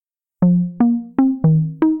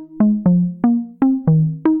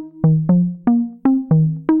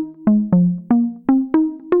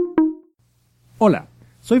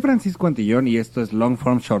Soy Francisco Antillón y esto es Long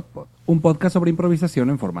Form Short Pod, un podcast sobre improvisación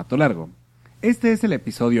en formato largo. Este es el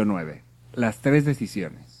episodio 9, las 3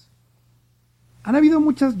 decisiones. Han habido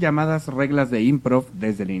muchas llamadas reglas de improv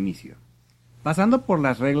desde el inicio, pasando por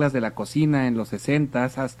las reglas de la cocina en los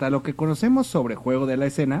 60s hasta lo que conocemos sobre juego de la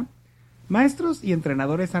escena. Maestros y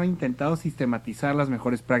entrenadores han intentado sistematizar las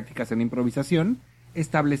mejores prácticas en improvisación,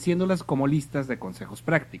 estableciéndolas como listas de consejos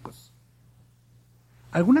prácticos.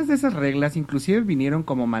 Algunas de esas reglas inclusive vinieron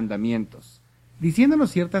como mandamientos,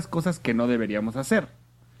 diciéndonos ciertas cosas que no deberíamos hacer.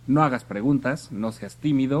 No hagas preguntas, no seas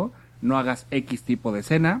tímido, no hagas X tipo de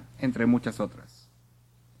escena, entre muchas otras.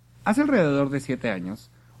 Hace alrededor de 7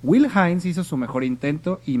 años, Will Hines hizo su mejor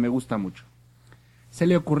intento y me gusta mucho. Se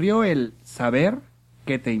le ocurrió el saber,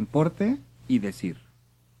 que te importe y decir.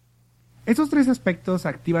 Esos 3 aspectos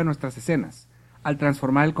activan nuestras escenas, al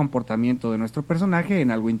transformar el comportamiento de nuestro personaje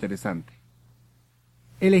en algo interesante.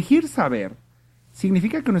 Elegir saber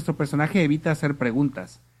significa que nuestro personaje evita hacer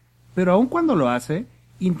preguntas, pero aun cuando lo hace,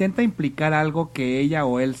 intenta implicar algo que ella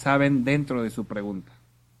o él saben dentro de su pregunta.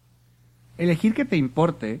 Elegir que te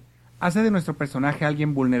importe hace de nuestro personaje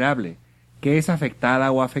alguien vulnerable, que es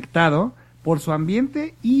afectada o afectado por su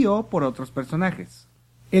ambiente y o por otros personajes.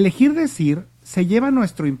 Elegir decir se lleva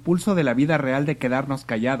nuestro impulso de la vida real de quedarnos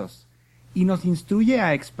callados, y nos instruye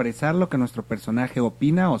a expresar lo que nuestro personaje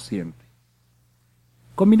opina o siente.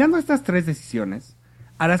 Combinando estas 3 decisiones,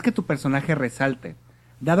 harás que tu personaje resalte,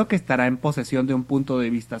 dado que estará en posesión de un punto de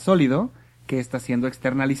vista sólido que está siendo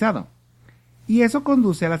externalizado, y eso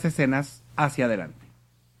conduce a las escenas hacia adelante.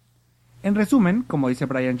 En resumen, como dice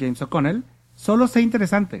Brian James O'Connell, solo sé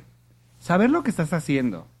interesante. Saber lo que estás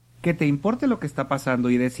haciendo, que te importe lo que está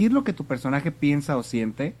pasando y decir lo que tu personaje piensa o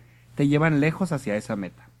siente, te llevan lejos hacia esa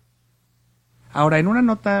meta. Ahora, en una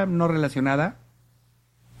nota no relacionada,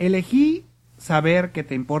 elegí saber, que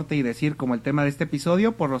te importe y decir como el tema de este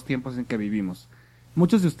episodio por los tiempos en que vivimos.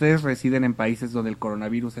 Muchos de ustedes residen en países donde el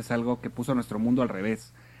coronavirus es algo que puso a nuestro mundo al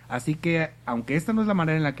revés. Así que, aunque esta no es la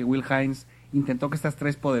manera en la que Will Hines intentó que estas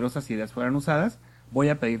 3 poderosas ideas fueran usadas, voy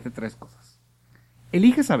a pedirte 3 cosas.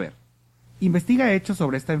 Elige saber. Investiga hechos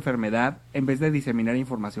sobre esta enfermedad en vez de diseminar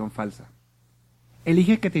información falsa.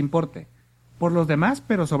 Elige que te importe, por los demás,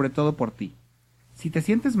 pero sobre todo por ti. Si te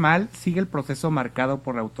sientes mal, sigue el proceso marcado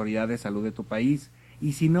por la autoridad de salud de tu país,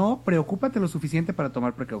 y si no, preocúpate lo suficiente para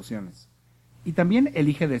tomar precauciones. Y también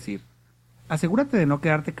elige decir. Asegúrate de no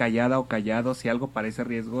quedarte callada o callado si algo parece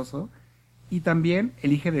riesgoso, y también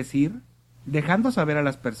elige decir, dejando saber a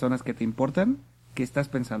las personas que te importan que estás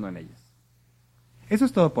pensando en ellas. Eso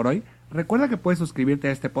es todo por hoy. Recuerda que puedes suscribirte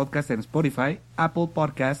a este podcast en Spotify, Apple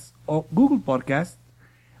Podcasts o Google Podcasts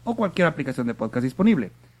o cualquier aplicación de podcast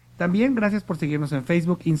disponible. También gracias por seguirnos en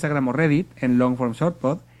Facebook, Instagram o Reddit en Longform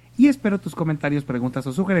Shortpod y espero tus comentarios, preguntas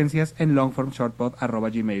o sugerencias en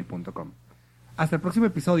longformshortpod@gmail.com. Hasta el próximo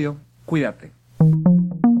episodio, cuídate.